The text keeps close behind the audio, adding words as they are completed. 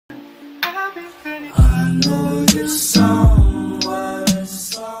I know this song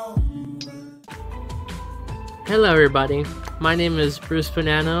was Hello everybody, my name is Bruce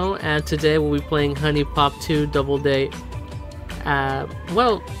Banano, and today we'll be playing HuniePop 2 Double Date.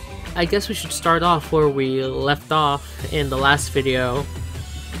 Well, I guess we should start off where we left off in the last video.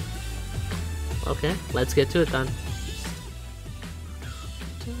 Okay, let's get to it then.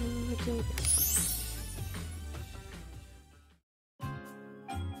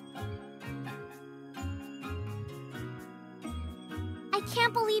 I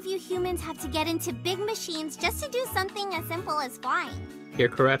can't believe you humans have to get into big machines just to do something as simple as flying. You're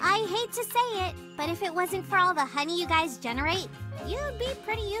correct. I hate to say it, but if it wasn't for all the honey you guys generate, you'd be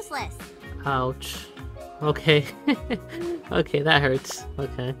pretty useless. Ouch. Okay. Okay, that hurts.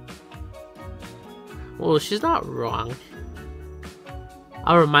 Okay. Well, she's not wrong.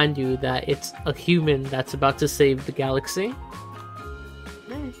 I'll remind you that it's a human that's about to save the galaxy.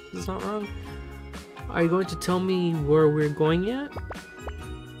 Hey, it's not wrong. Are you going to tell me where we're going yet?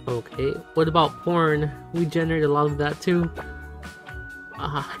 Okay, what about porn? We generate a lot of that too.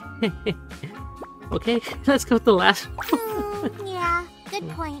 Okay, let's go with the last one. Yeah, good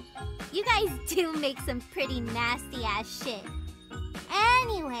point. You guys do make some pretty nasty ass shit.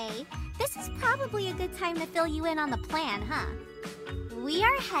 Anyway, this is probably a good time to fill you in on the plan, huh? We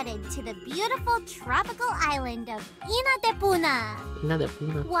are headed to the beautiful tropical island of Ina de Puna. Ina de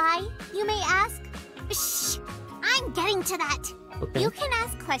Puna. Why, you may ask? Shh! I'm getting to that! Okay. You can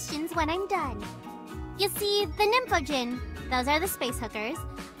ask questions when I'm done. You see, the Nymphojin, those are the space hookers,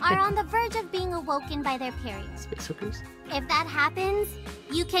 are on the verge of being awoken by their period. Space hookers? If that happens,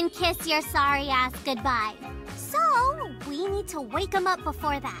 you can kiss your sorry ass goodbye. So, we need to wake them up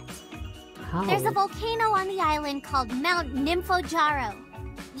before that. How? There's a volcano on the island called Mount Nymphojaro.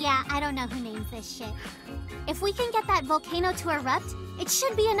 Yeah, I don't know who names this shit. If we can get that volcano to erupt, it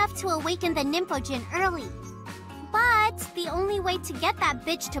should be enough to awaken the Nymphojin early. But the only way to get that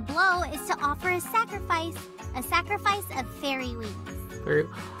bitch to blow is to offer a sacrifice of fairy wings.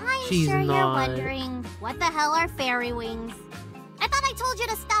 I'm sure you're wondering, what the hell are fairy wings? I thought I told you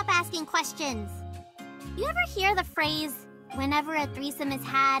to stop asking questions. You ever hear the phrase, whenever a threesome is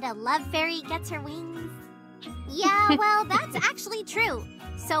had, a love fairy gets her wings? Yeah, well, that's actually true.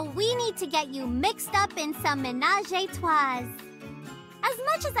 So we need to get you mixed up in some menage a trois. As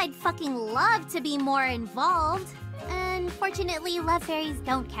much as I'd fucking love to be more involved, unfortunately, love fairies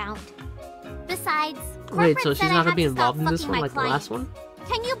don't count. Besides, wait, so she's not gonna be involved in this one like the last one?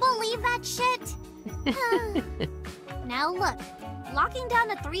 Can you believe that shit? Now look, locking down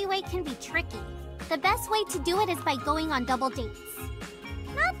a three-way can be tricky. The best way to do it is by going on double dates.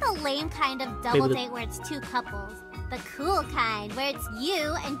 Not the lame kind of double date where it's two couples. The cool kind where it's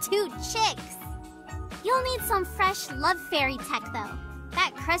you and two chicks. You'll need some fresh love fairy tech though.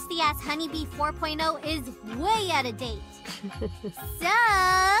 That crusty-ass Honeybee 4.0 is way out of date. So,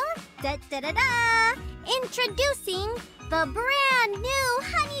 introducing the brand new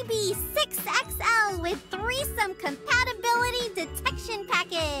Honeybee 6XL with threesome compatibility detection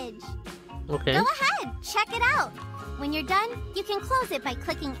package. Okay. Go ahead, check it out. When you're done, you can close it by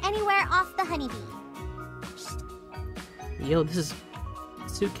clicking anywhere off the Honeybee. Yo, this is a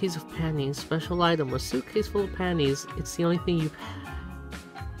suitcase of panties. Special item, a suitcase full of panties. It's the only thing you...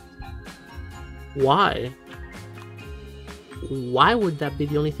 Why? Why would that be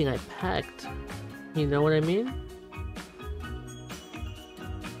the only thing I packed? You know what I mean?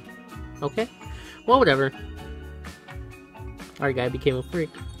 Okay. Well, whatever. Our guy became a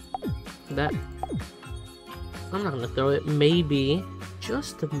freak. That... I'm not gonna throw it. Maybe,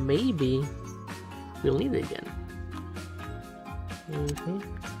 just maybe, we'll need it again. Okay.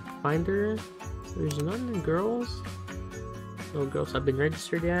 Finder. There's none. Girls. No girls have been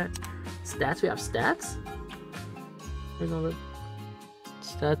registered yet. Stats. We have stats. There's all the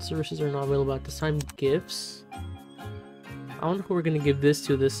stats services are not available at this time. Gifts. I wonder who we're gonna give this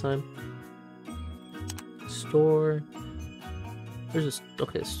to this time. Store. There's a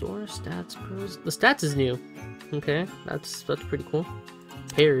okay. Store stats. Pros. The stats is new. Okay, that's pretty cool.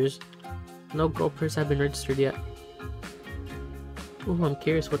 Pairs. No girl pairs have been registered yet. Ooh, I'm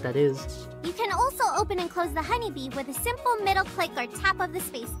curious what that is. You can also open and close the Honeybee with a simple middle click or tap of the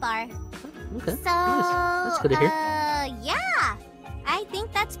spacebar. Okay, so, nice. That's good to hear. Yeah. I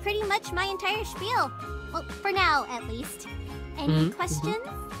think that's pretty much my entire spiel. Well, for now, at least. Any questions?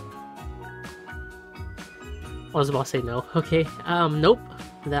 I was about to say no. Okay, nope.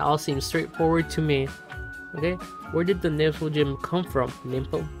 That all seems straightforward to me. Okay, where did the Nymphojin come from?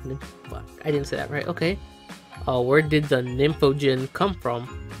 Fuck, I didn't say that right. Okay. Where did the Nymphojin come from?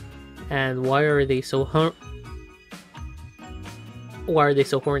 And why are they so horny?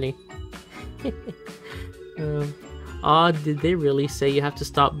 Did they really say you have to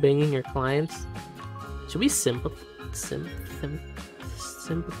stop banging your clients? Should we sympathize?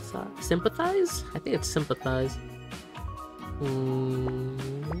 I think it's sympathize.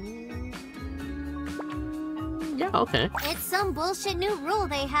 Yeah, okay. It's some bullshit new rule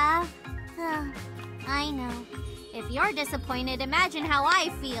they have. I know. If you're disappointed, imagine how I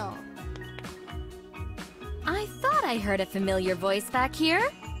feel. I thought I heard a familiar voice back here.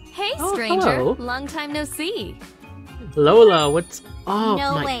 Hey, Oh, stranger. hello. Long time no see. Lola, what's... Oh,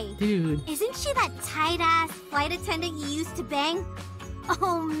 No my way. dude. Isn't she that tight-ass flight attendant you used to bang?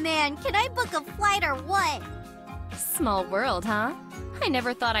 Oh man, can I book a flight or what? Small world, huh? I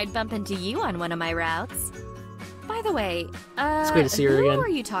never thought I'd bump into you on one of my routes. By the way, It's great to see her who again. are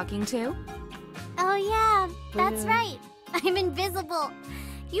you talking to? Oh yeah, that's Yeah. right. I'm invisible.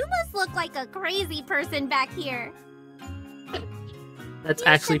 You must look like a crazy person back here. That's You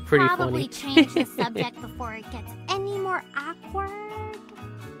actually should pretty probably funny. change the subject before it gets any more awkward.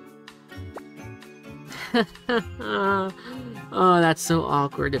 Oh, that's so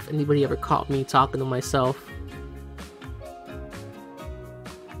awkward if anybody ever caught me talking to myself.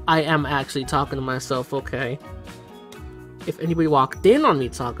 I am actually talking to myself, okay? If anybody walked in on me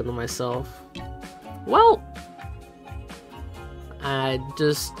talking to myself, well,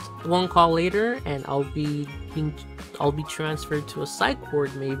 just one call later and I'll be transferred to a psych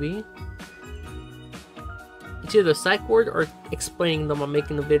ward, maybe. It's either psych ward or explaining them I'm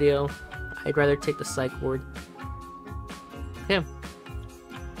making a video. I'd rather take the psych ward. Okay.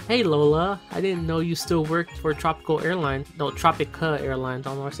 Hey Lola, I didn't know you still worked for Tropical Airlines. No, Tropica Airlines. I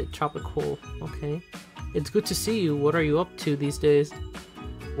don't know why I said Tropical. Okay. It's good to see you. What are you up to these days?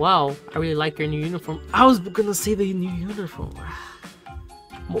 Wow, I really like your new uniform. I was gonna say the new uniform.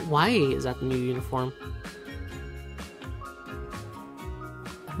 Why is that the new uniform?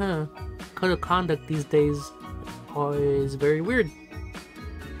 Huh. Code of conduct these days is very weird.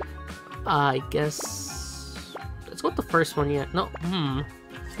 I guess... Let's go with the first one, yeah. No,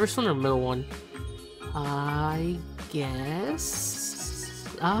 First one or middle one? I guess...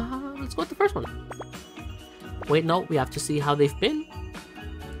 let's go with the first one. Wait, no, we have to see how they've been.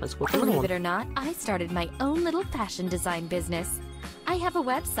 Let's go with the middle Believe one. it or not, I started my own little fashion design business. I have a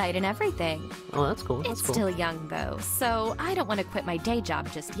website and everything. Oh, that's cool, that's It's cool. still young though, so I don't want to quit my day job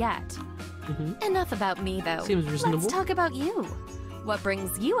just yet. Mhm. Enough about me though. Seems reasonable. Let's talk about you. What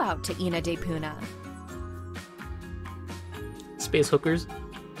brings you out to Ina de Puna? Space hookers.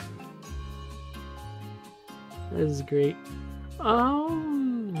 This is great.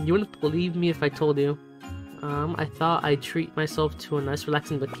 You wouldn't believe me if I told you. I thought I'd treat myself to a nice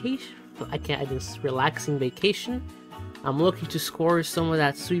relaxing vacation. Relaxing vacation. I'm looking to score some of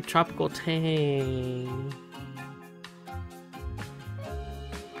that sweet tropical tang.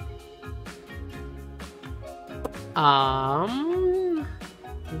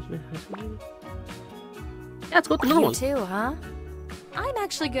 Yeah, let's go with the middle You one. too, huh? I'm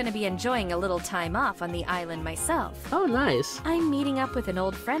actually going to be enjoying a little time off on the island myself. Oh, nice. I'm meeting up with an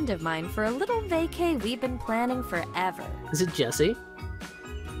old friend of mine for a little vacay we've been planning forever. Is it Jesse?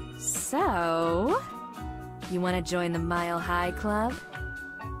 So, you want to join the Mile High Club?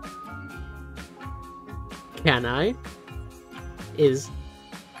 Can I?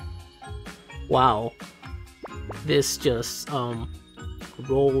 Wow. This just,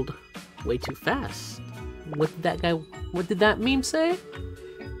 rolled way too fast. What did that meme say?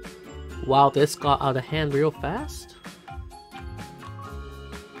 Wow, this got out of hand real fast.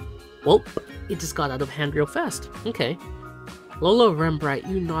 Well, it just got out of hand real fast. Okay. Lola Rembrandt,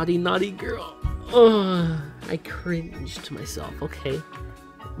 you naughty, naughty girl. Ugh, I cringed to myself, okay.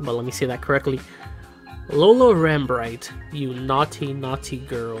 But let me say that correctly. Lola Rembrandt, you naughty, naughty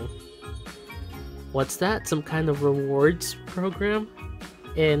girl. What's that? Some kind of rewards program?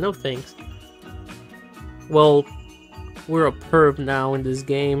 No thanks. Well, we're a perv now in this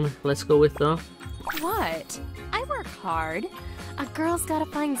game. Let's go with the... What? I work hard. A girl's gotta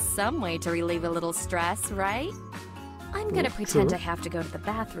find some way to relieve a little stress, right? I'm gonna pretend true. I have to go to the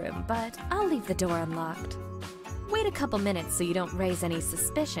bathroom, but I'll leave the door unlocked. Wait a couple minutes so you don't raise any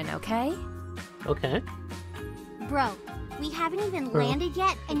suspicion, okay? Okay. Bro, we haven't even Bro. landed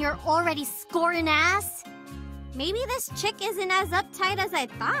yet and you're already scoring ass? Maybe this chick isn't as uptight as I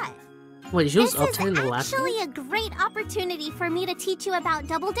thought. Wait, she was This uptight in the is last one? actually a great opportunity for me to teach you about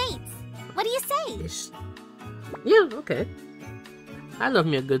double dates. What do you say? Ish. Yeah, okay. I love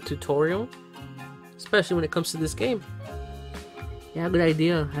me a good tutorial. Especially when it comes to this game. Yeah, good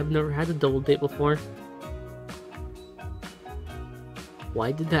idea. I've never had a double date before.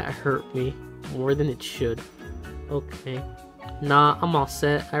 Why did that hurt me more than it should? Okay. Nah, I'm all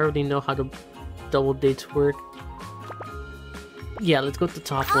set. I already know how the double dates work. Yeah, let's go to the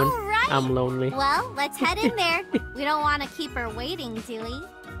top one. Alright. I'm lonely. Well, let's head in there. We don't want to keep her waiting, do we?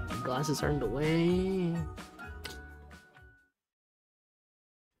 Glasses are in the way.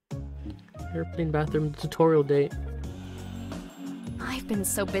 Airplane bathroom tutorial date. I've been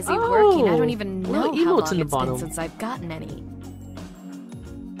so busy working, I don't even know little how emotes long in the it's bottom. been since I've gotten any.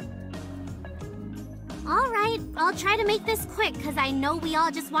 Alright, I'll try to make this quick because I know we all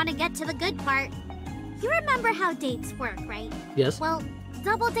just want to get to the good part. You remember how dates work, right? Yes. Well,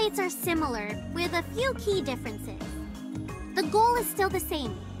 double dates are similar, with a few key differences. The goal is still the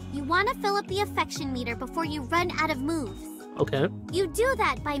same. You want to fill up the affection meter before you run out of moves. Okay. You do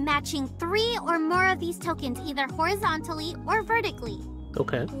that by matching 3 or more of these tokens either horizontally or vertically.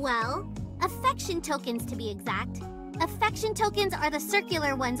 Okay. Well, affection tokens to be exact. Affection tokens are the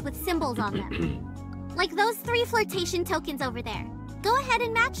circular ones with symbols on them. Like those 3 flirtation tokens over there. Go ahead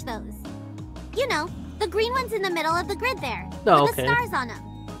and match those. You know, the green ones in the middle of the grid there. Oh, with okay. the stars on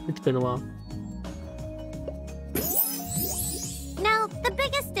them. It's been a while. Now, the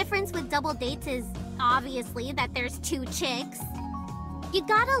biggest difference with double dates is obviously that there's 2 chicks. You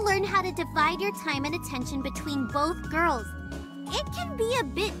gotta learn how to divide your time and attention between both girls. It can be a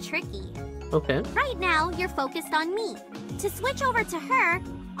bit tricky. Okay. Right now, you're focused on me. To switch over to her,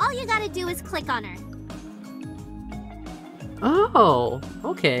 all you gotta do is click on her. Oh,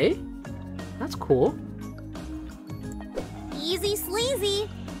 okay. That's cool. Easy sleazy.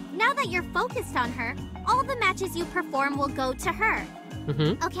 Now that you're focused on her, all the matches you perform will go to her.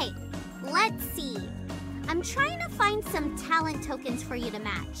 Mm-hmm. Okay, let's see. I'm trying to find some talent tokens for you to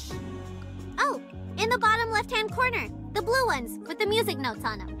match. Oh, in the bottom left-hand corner, the blue ones with the music notes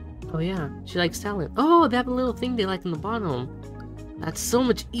on them. Oh yeah, she likes talent. Oh, they have a little thing they like in the bottom. That's so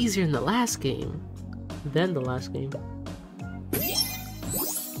much easier in the last game than the last game.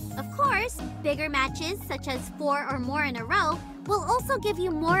 Of course, bigger matches, such as 4 or more in a row, will also give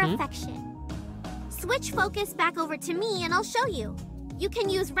you more affection. Switch focus back over to me and I'll show you. You can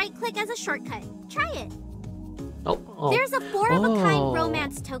use right-click as a shortcut. Try it. Oh. There's a 4-of-a-kind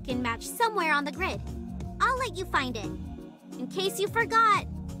romance token match somewhere on the grid. I'll let you find it. In case you forgot,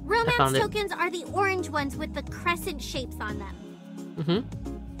 romance tokens are the orange ones with the crescent shapes on them.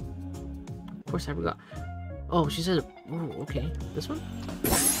 Mm-hmm. Of course I forgot. Oh, she said, oh, okay. This one?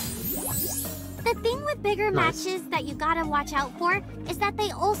 The thing with bigger matches that you gotta watch out for is that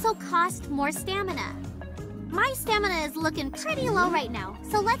they also cost more stamina. My stamina is looking pretty low right now,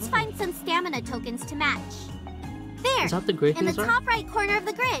 so let's find some stamina tokens to match. There, Is that the gray in the things are? top right corner of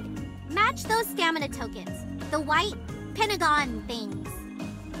the grid. Match those stamina tokens, the white pentagon things.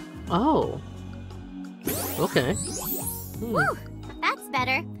 Oh. Okay. Whew, that's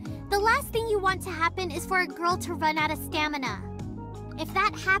better. The last thing you want to happen is for a girl to run out of stamina. If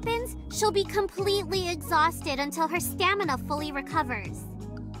that happens, she'll be completely exhausted until her stamina fully recovers.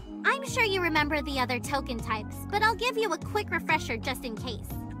 I'm sure you remember the other token types, but I'll give you a quick refresher just in case.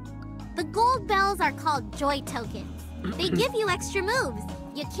 The gold bells are called joy tokens. They give you extra moves.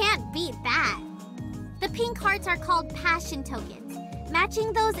 You can't beat that. The pink hearts are called passion tokens.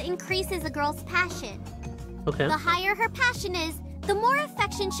 Matching those increases a girl's passion. Okay. The higher her passion is, the more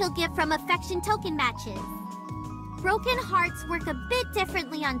affection she'll give from affection token matches. Broken hearts work a bit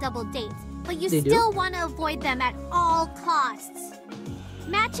differently on double dates, but you still want to avoid them at all costs.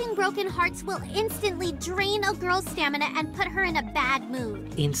 Matching broken hearts will instantly drain a girl's stamina and put her in a bad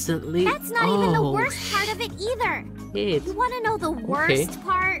mood. Instantly? That's not even the worst part of it either. You want to know the worst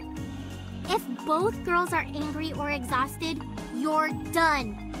part? If both girls are angry or exhausted, you're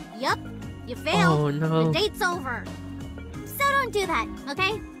done. Yup, you failed. Oh no. The date's over. So don't do that,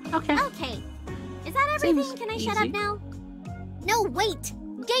 okay? Okay. Okay. Is that everything? Seems Can I shut easy. up now? No, wait!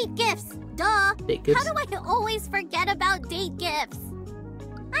 Date gifts! Duh! Date gifts? How do I always forget about date gifts?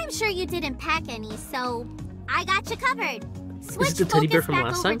 I'm sure you didn't pack any, so I got you covered. Switch the teddy bear focus from back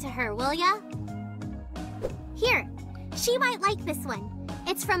last over time? to her, will ya? Here, she might like this one.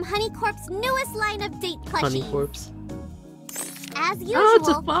 It's from HunieCorp's newest line of date plushies. HunieCorp's. As usual, Oh, it's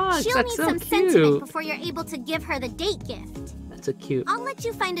a fox! she'll That's need so some cute! sentiment before you're able to give her the date gift. That's a cute. I'll let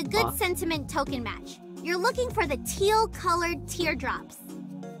you find a good sentiment token match. You're looking for the teal-colored teardrops.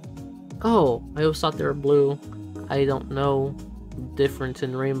 Oh, I always thought they were blue. I don't know the difference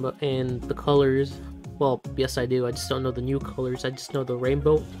in rainbow and the colors. Well, yes I do. I just don't know the new colors. I just know the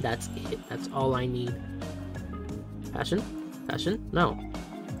rainbow. That's it. That's all I need. Passion? Passion? No.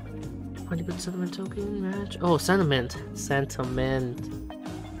 How do you put sentiment token match? Oh, sentiment. Sentiment.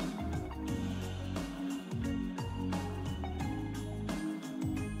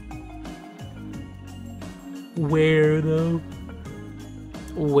 Where though?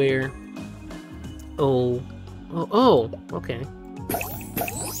 Where? Oh. Oh, okay.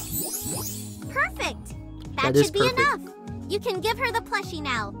 Perfect! That That is should be perfect. enough. You can give her the plushie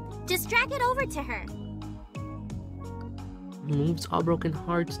now. Just drag it over to her. Moves all broken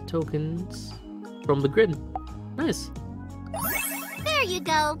hearts tokens from the grid. Nice. There you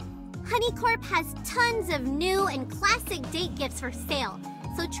go. HunieCorp has tons of new and classic date gifts for sale,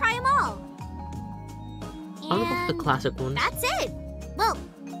 so try them all. I'll go for the And classic ones. that's it. Well,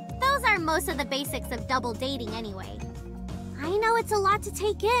 those are most of the basics of double dating anyway. I know it's a lot to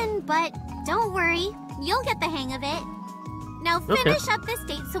take in, but don't worry. You'll get the hang of it. Now finish up this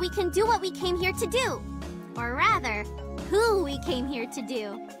date so we can do what we came here to do. Or rather, who we came here to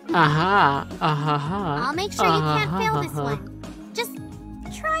do. Aha! Aha! I'll make sure you can't fail this one. Just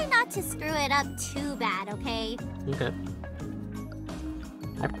try not to screw it up too bad, okay? Okay.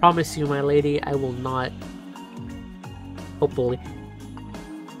 I promise you, my lady, I will not. Hopefully.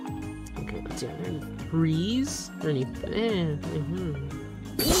 Okay, let's see. Are there any threes? Are there any?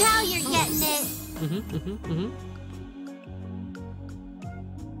 Now you're getting it.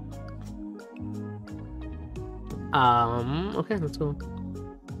 Okay, let's go.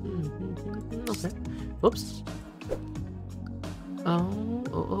 Okay. Whoops. Oh,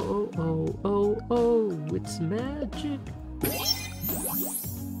 it's magic.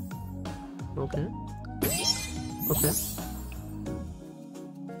 Okay. Okay.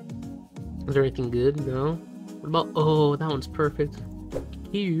 Is there anything good? No. What about? Oh, that one's perfect.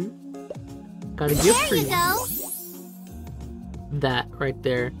 Here. Got a gift for There you go. That right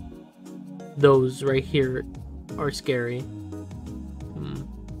there. Those right here are scary.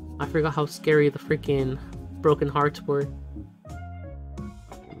 I forgot how scary the freaking broken hearts were.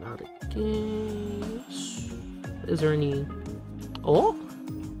 Not again. Is there any? Oh.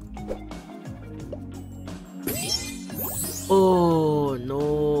 Oh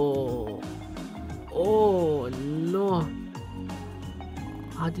no. Oh no.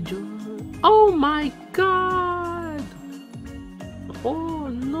 How did you? Oh my god. Oh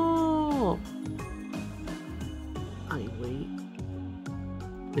no. Wait.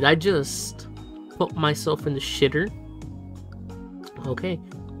 Did I just put myself in the shitter? Okay.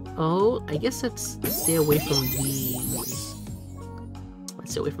 Oh, I guess let's stay away from these.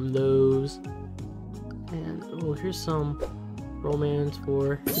 Let's stay away from those. And oh, here's some romance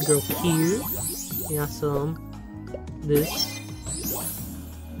for the girl here. We got some this.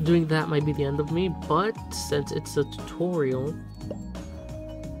 Doing that might be the end of me, but since it's a tutorial.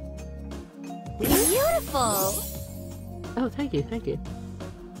 Beautiful! Oh, thank you, thank you.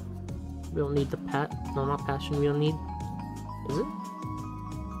 We don't need the no, not passion, we don't need... Is it?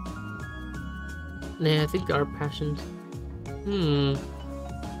 Nah, I think there are passions.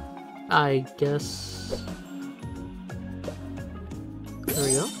 I guess... There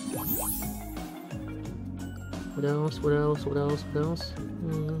we go. What else, what else, what else, what else?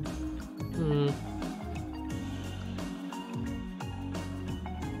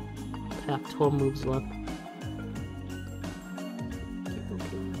 I have 12 moves left.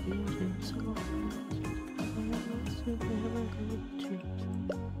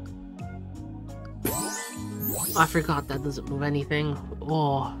 I forgot that doesn't move anything.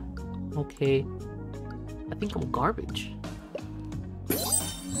 Oh, okay. I think I'm garbage.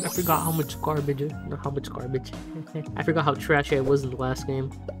 I forgot how much garbage. Not how much garbage. I forgot how trashy I was in the last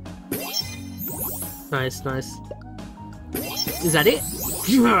game. Nice, nice. Is that it?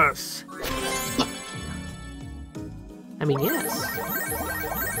 Yes! I mean, yes.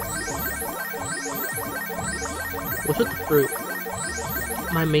 What's with the fruit?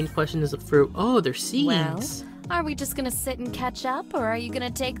 My main question is the fruit. Oh, they're seeds. Well, are we just gonna sit and catch up, or are you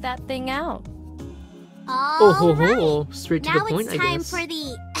gonna take that thing out? Oh ho Alright. ho! Straight to Now the point, I it's time guess. for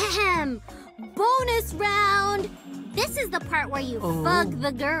the bonus round. This is the part where you fug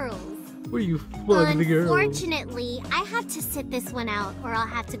the girls. Where you flug the girl? Unfortunately, I have to sit this one out, or I'll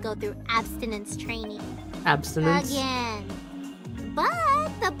have to go through abstinence training. Abstinence. Again. But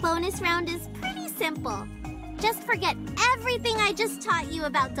the bonus round is pretty simple. Just forget everything I just taught you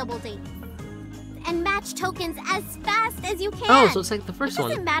about double dates. And match tokens as fast as you can. Oh, so it's like the first It one.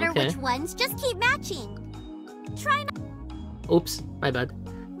 doesn't matter Okay. which ones, just keep matching. Try not. Oops, my bad.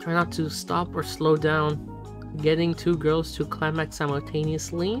 Try not to stop or slow down. Getting two girls to climax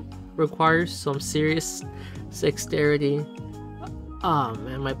simultaneously requires some serious dexterity. Oh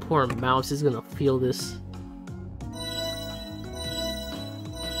man, my poor mouse is gonna feel this.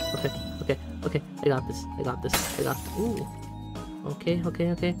 Okay, I got this. Ooh. Okay.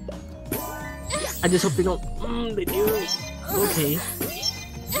 I just hope they don't. They do. Okay.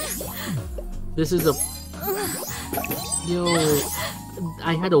 This is a. Yo.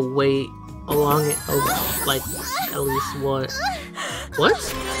 I had to wait along it, like at least what?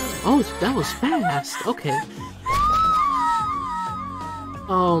 Oh, that was fast. Okay.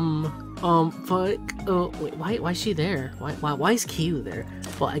 Fuck. Wait, why is she there? Why is Kyu there?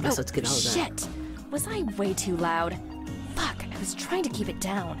 Well, I guess let's get out of that. Shit! Was I way too loud? Fuck, I was trying to keep it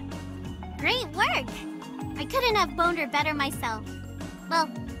down. Great work! I couldn't have boned her better myself. Well,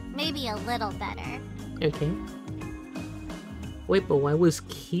 maybe a little better. Okay. Wait, but why was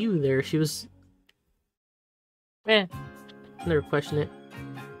Kyu there? She was... never question it.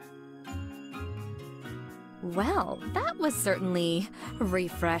 Well, that was certainly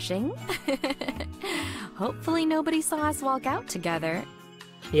refreshing. Hopefully nobody saw us walk out together.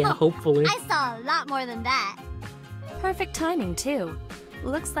 Yeah, hopefully. I saw a lot more than that. Perfect timing, too.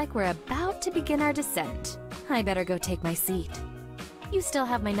 Looks like we're about to begin our descent. I better go take my seat. You still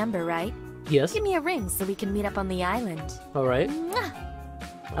have my number, right? Yes. Give me a ring so we can meet up on the island. Alright. Mwah.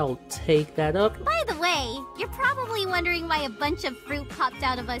 I'll take that up. By the way, you're probably wondering why a bunch of fruit popped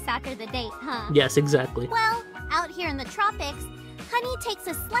out of us after the date, huh? Yes, exactly. Well, out here in the tropics, honey takes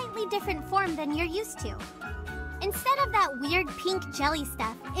a slightly different form than you're used to. Instead of that weird pink jelly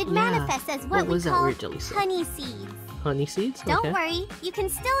stuff, it manifests as what we was that call weird jelly stuff? honey seeds. Honey seeds? Don't Okay. worry, you can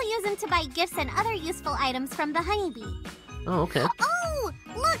still use them to buy gifts and other useful items from the honeybee. Oh, okay. Oh,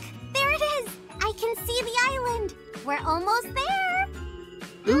 look, there it is. I can see the island. We're almost there.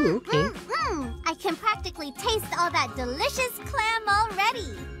 Ooh, okay. I can practically taste all that delicious clam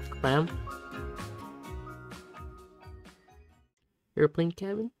already. Clam. Airplane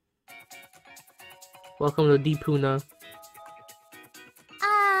cabin? Welcome to Dipuna.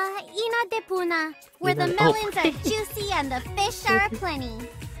 Ina de Puna, where the Ina- melons are juicy and the fish are aplenty.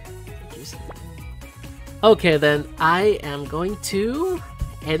 Okay then, I am going to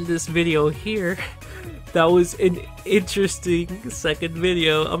end this video here. That was an interesting second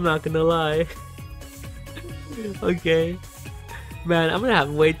video, I'm not gonna lie. Okay. Man, I'm gonna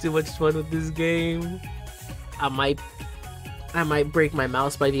have way too much fun with this game. I might break my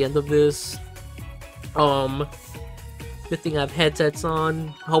mouse by the end of this. Good thing I have headsets on.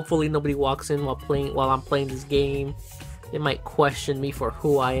 Hopefully nobody walks in while I'm playing this game. They might question me for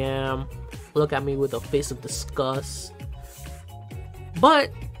who I am. Look at me with a face of disgust.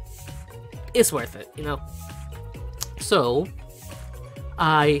 But it's worth it, you know? So,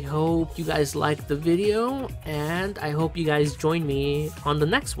 I hope you guys liked the video, and I hope you guys join me on the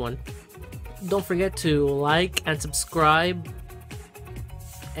next one. Don't forget to like and subscribe.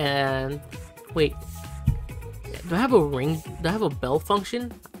 And wait, do I have a ring? Do I have a bell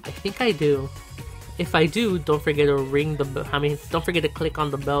function? I think I do. If I do, don't forget to don't forget to click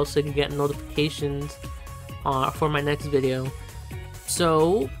on the bell so you can get notifications for my next video.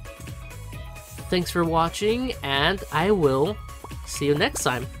 So, thanks for watching, and I will see you next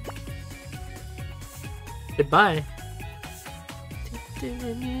time. Goodbye.